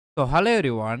So, hello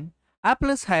everyone. Apple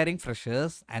is hiring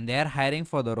freshers and they are hiring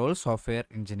for the role software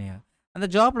engineer. And the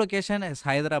job location is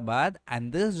Hyderabad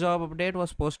and this job update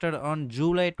was posted on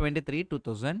July 23,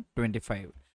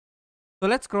 2025. So,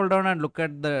 let's scroll down and look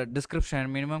at the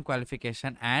description, minimum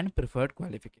qualification and preferred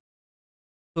qualification.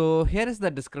 So, here is the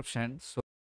description.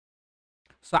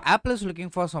 So Apple is looking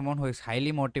for someone who is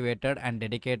highly motivated and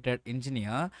dedicated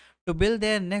engineer to build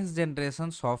their next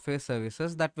generation software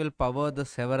services that will power the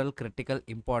several critical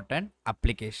important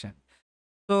application.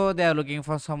 So they are looking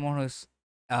for someone who is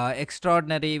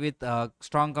extraordinary with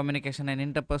strong communication and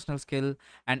interpersonal skill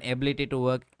and ability to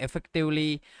work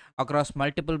effectively across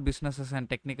multiple businesses and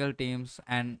technical teams.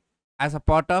 And as a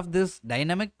part of this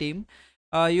dynamic team,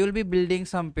 you will be building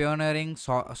some pioneering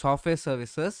software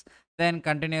services, then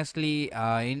continuously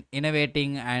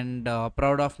innovating and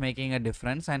proud of making a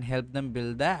difference and help them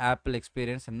build the Apple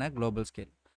experience in a global scale.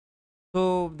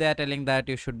 So they are telling that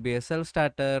you should be a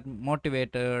self-starter,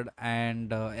 motivated,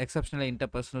 and exceptional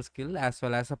interpersonal skill, as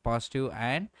well as a positive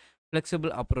and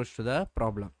flexible approach to the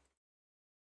problem.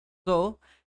 So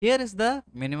here is the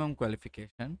minimum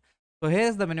qualification. So here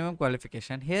is the minimum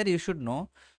qualification. Here you should know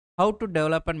how to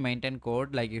develop and maintain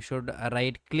code. Like you should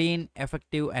write clean,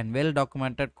 effective, and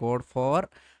well-documented code for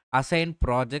assigned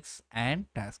projects and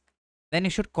tasks. Then you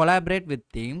should collaborate with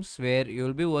teams where you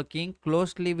will be working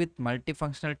closely with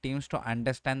multifunctional teams to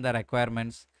understand the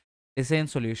requirements, design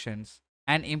solutions,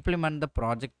 and implement the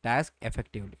project task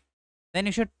effectively. Then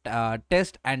you should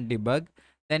test and debug.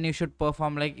 Then you should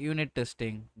perform like unit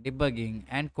testing, debugging,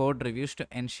 and code reviews to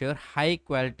ensure high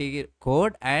quality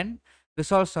code and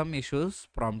resolve some issues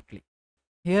promptly.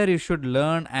 Here you should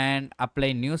learn and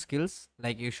apply new skills,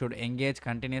 like you should engage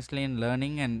continuously in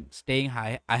learning and staying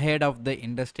ahead of the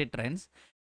industry trends,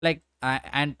 like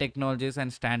and technologies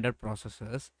and standard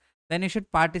processes. Then you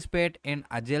should participate in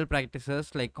agile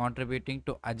practices, like contributing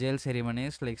to agile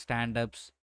ceremonies like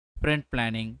stand-ups, sprint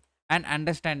planning, and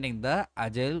understanding the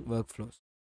agile workflows.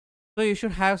 So you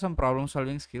should have some problem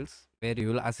solving skills where you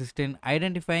will assist in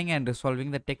identifying and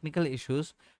resolving the technical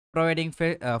issues, providing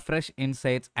fresh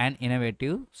insights and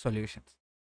innovative solutions.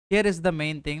 Here is the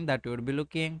main thing that you would be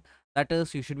looking, that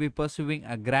is you should be pursuing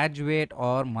a graduate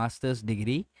or master's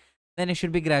degree. Then you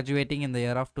should be graduating in the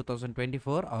year of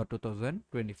 2024 or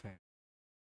 2025.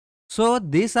 So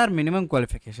these are minimum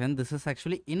qualification. This is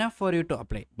actually enough for you to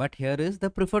apply. But here is the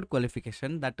preferred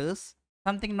qualification, that is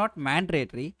something not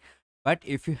mandatory. But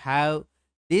if you have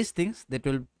these things,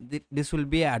 this will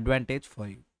be an advantage for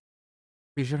you.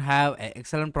 You should have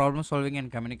excellent problem solving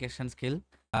and communication skill,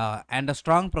 and a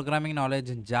strong programming knowledge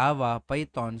in Java,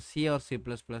 Python, C or C++,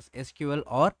 SQL,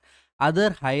 or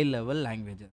other high level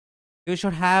languages. You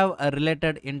should have a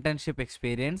related internship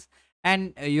experience,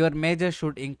 and your major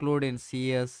should include in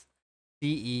CS,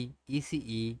 CE,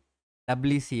 ECE,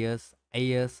 WCS,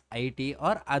 IS, IT,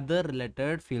 or other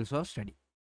related fields of study.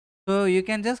 So you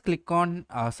can just click on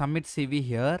submit CV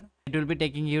here. It will be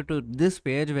taking you to this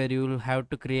page where you will have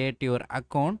to create your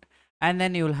account, and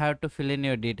then you will have to fill in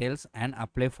your details and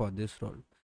apply for this role.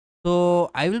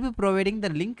 So I will be providing the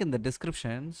link in the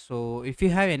description. So if you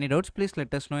have any doubts, please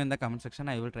let us know in the comment section.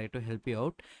 I will try to help you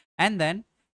out. And then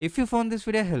if you found this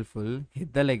video helpful,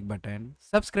 hit the like button,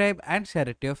 subscribe and share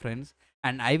it to your friends.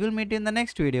 And I will meet you in the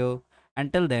next video.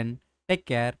 Until then, take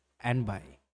care and bye.